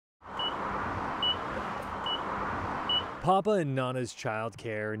Papa and Nana's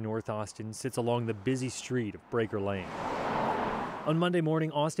childcare in North Austin sits along the busy street of Breaker Lane. On Monday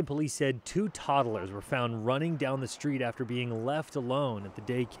morning, Austin police said 2 toddlers were found running down the street after being left alone at the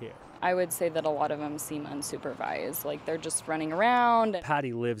daycare. I would say that a lot of them seem unsupervised, like they're just running around.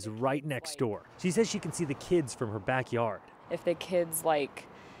 Patty lives right next door. She says she can see the kids from her backyard. If the kids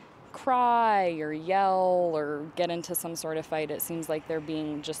cry or yell or get into some sort of fight, it seems like they're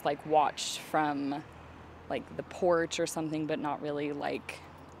being just watched from the porch or something, but not really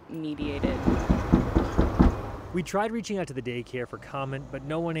mediated. We tried reaching out to the daycare for comment, but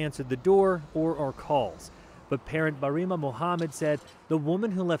no one answered the door or our calls. But parent Barima Mohammed said the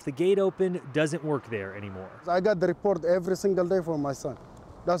woman who left the gate open doesn't work there anymore. I got the report every single day from my son.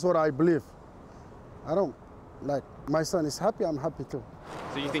 That's what I believe. I don't my son is happy, I'm happy too.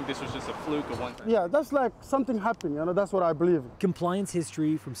 So you think this was just a fluke of one time? Yeah, that's something happened, that's what I believe. Compliance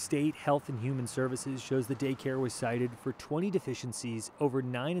history from State Health and Human Services shows the daycare was cited for 20 deficiencies over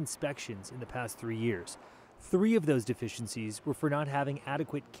 9 inspections in the past 3 years. 3 of those deficiencies were for not having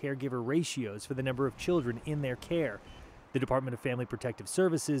adequate caregiver ratios for the number of children in their care. The Department of Family Protective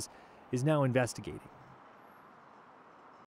Services is now investigating.